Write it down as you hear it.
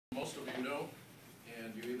you know,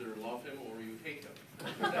 and you either love him or you hate him.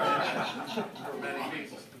 For many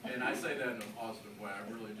people. And I say that in a positive way, I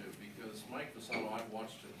really do, because Mike Fasano, I've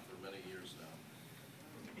watched him for many years now.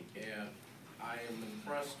 And I am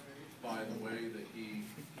impressed by the way that he,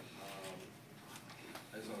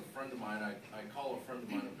 as a friend of mine, I call a friend of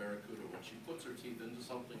mine a barracuda. When she puts her teeth into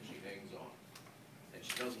something, she hangs on, and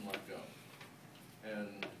she doesn't let go.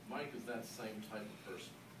 And Mike is that same type of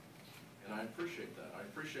person. And I appreciate that. I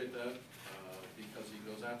appreciate that because he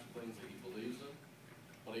goes after things that he believes in,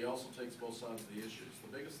 but he also takes both sides of the issues.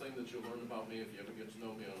 The biggest thing that you'll learn about me, if you ever get to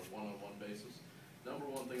know me on a one-on-one basis, number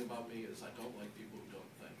one thing about me is I don't like people who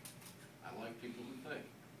don't think. I like people who think.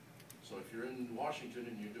 So if you're in Washington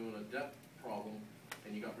and you're doing a debt problem,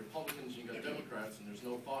 and you got Republicans, and you got Democrats, and there's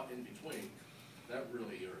no thought in between, that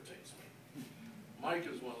really irritates me. Mike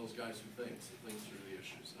is one of those guys who thinks through the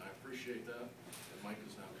issues, and I appreciate that, and Mike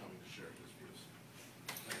is now coming to share his views.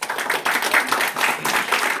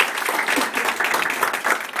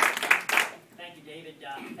 Thank you, David.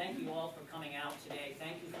 Thank you all for coming out today.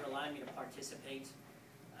 Thank you for allowing me to participate.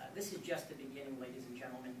 This is just the beginning, ladies and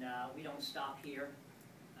gentlemen. We don't stop here.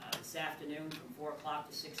 This afternoon from 4 o'clock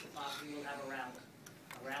to 6 o'clock, we will have a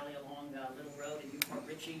rally along Little Road in Newport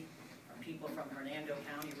Richey. People from Hernando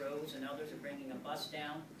County roads and others are bringing a bus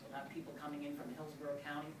down. We'll have people coming in from Hillsborough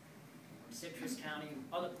County, from Citrus County, and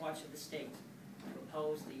other parts of the state to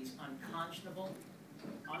oppose these unconscionable,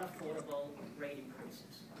 unaffordable rate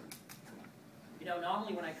increases. You know,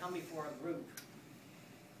 normally when I come before a group,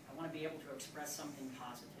 I want to be able to express something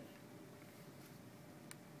positive.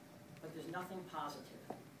 But there's nothing positive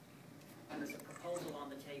when there's a proposal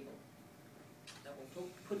on the table that will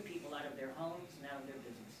put people out of their homes and out of their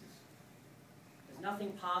businesses. There's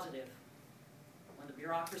nothing positive when the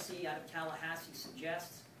bureaucracy out of Tallahassee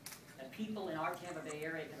suggests that people in our Tampa Bay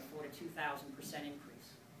area can afford a 2,000%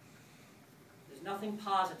 increase. There's nothing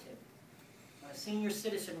positive when a senior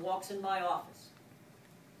citizen walks in my office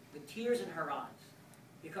with tears in her eyes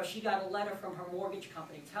because she got a letter from her mortgage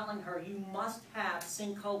company telling her you must have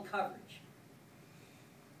sinkhole coverage.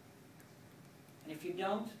 And if you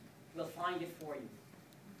don't, we'll find it for you.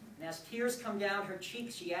 And as tears come down her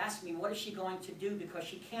cheeks, she asks me, what is she going to do because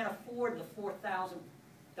she can't afford the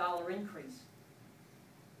 $4,000 increase.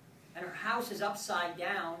 And her house is upside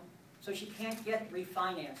down, so she can't get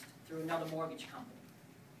refinanced through another mortgage company.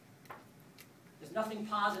 There's nothing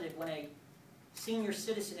positive when a senior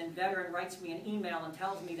citizen and veteran writes me an email and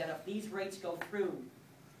tells me that if these rates go through,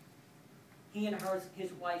 he and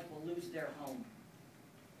his wife will lose their home.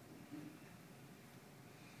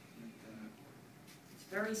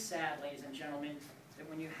 Very sad, ladies and gentlemen, that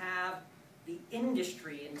when you have the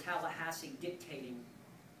industry in Tallahassee dictating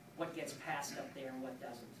what gets passed up there and what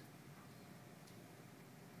doesn't.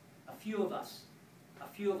 A few of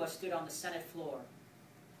us stood on the Senate floor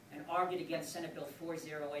and argued against Senate Bill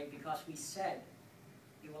 408 because we said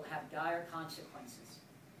it will have dire consequences.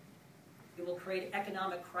 It will create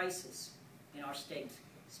economic crisis in our state,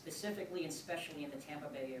 specifically and especially in the Tampa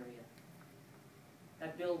Bay area.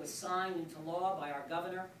 That bill was signed into law by our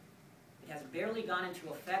governor. It has barely gone into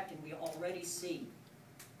effect, and we already see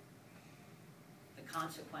the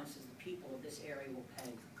consequences the people of this area will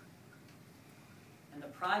pay. And the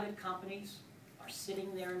private companies are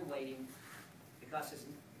sitting there and waiting because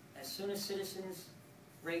as soon as citizens'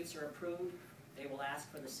 rates are approved, they will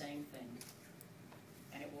ask for the same thing.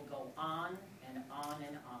 And it will go on and on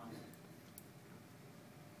and on.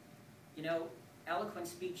 You know, eloquent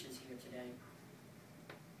speeches here today.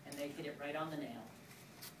 And they hit it right on the nail.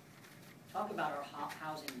 Talk about our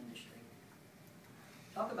housing industry.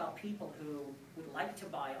 Talk about people who would like to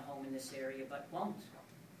buy a home in this area but won't.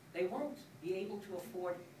 They won't be able to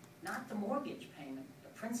afford not the mortgage payment, the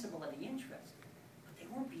principal and the interest, but they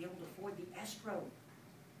won't be able to afford the escrow,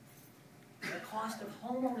 the cost of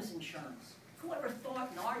homeowners insurance. Whoever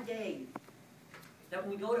thought in our day that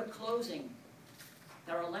when we go to closing,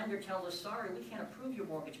 that our lender tells us, sorry, we can't approve your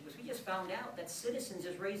mortgage because we just found out that Citizens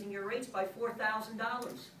is raising your rates by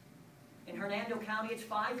 $4,000. In Hernando County, it's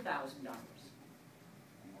 $5,000. There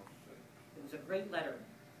was a great letter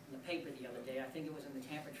in the paper the other day. I think it was in the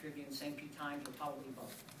Tampa Tribune, St. Pete Times, or probably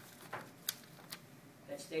both.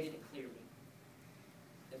 That stated it clearly.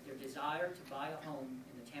 That their desire to buy a home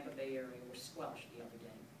in the Tampa Bay area was squelched the other day.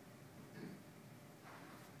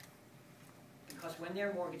 Because when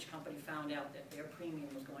their mortgage company found out that their premium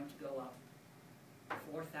was going to go up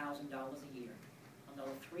 $4,000 a year,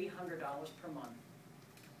 another $300 per month,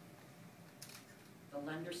 the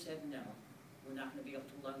lender said, no, we're not going to be able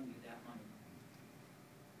to loan you that money.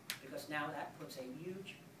 Because now that puts a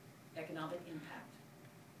huge economic impact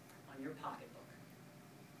on your pocketbook.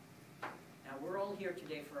 here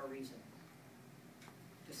today for a reason.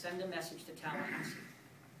 To send a message to Tallahassee,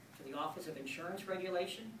 to the Office of Insurance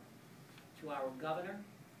Regulation, to our governor,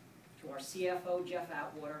 to our CFO, Jeff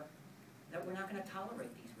Atwater, that we're not going to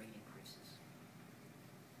tolerate these rate increases.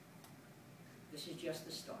 This is just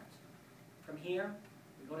the start. From here,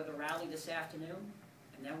 we go to the rally this afternoon,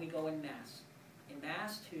 and then we go in mass. In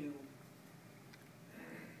mass to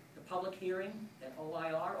the public hearing that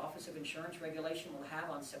OIR, Office of Insurance Regulation, will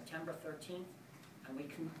have on September 13th, and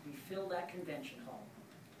we fill that convention hall.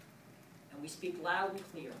 And we speak loud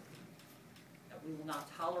and clear that we will not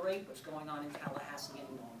tolerate what's going on in Tallahassee any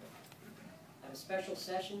longer. That a special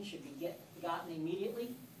session should be gotten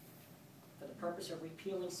immediately for the purpose of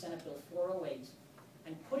repealing Senate Bill 408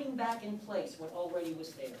 and putting back in place what already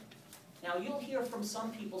was there. Now, you'll hear from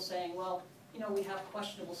some people saying, well, you know, we have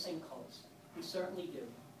questionable sinkholes. We certainly do.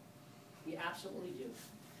 We absolutely do.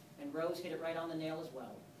 And Rose hit it right on the nail as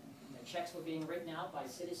well. The checks were being written out by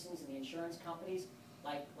citizens and the insurance companies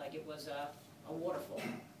like it was a waterfall.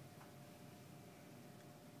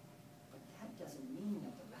 But that doesn't mean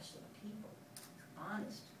that the rest of the people,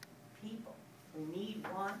 honest people, who need,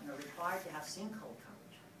 want, and are required to have sinkhole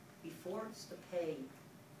coverage, be forced to pay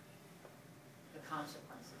the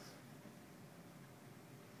consequences.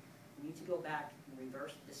 We need to go back and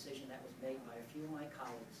reverse the decision that was made by a few of my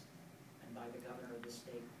colleagues and by the governor of this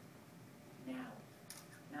state now.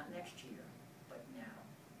 Not next year, but now.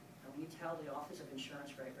 And we tell the Office of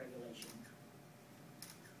Insurance Regulation,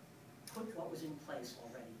 put what was in place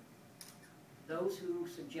already. Those who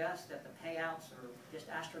suggest that the payouts are just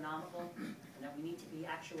astronomical and that we need to be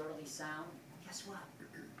actuarially sound, guess what?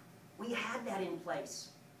 We had that in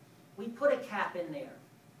place. We put a cap in there.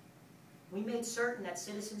 We made certain that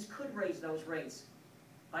citizens could raise those rates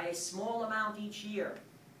by a small amount each year.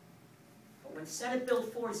 But when Senate Bill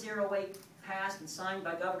 408 passed and signed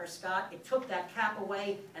by Governor Scott, it took that cap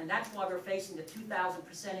away, and that's why we're facing the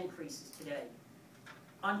 2,000% increases today.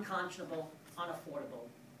 Unconscionable, unaffordable.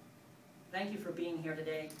 Thank you for being here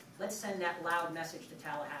today. Let's send that loud message to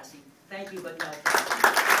Tallahassee. Thank you, but no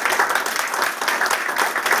thank you.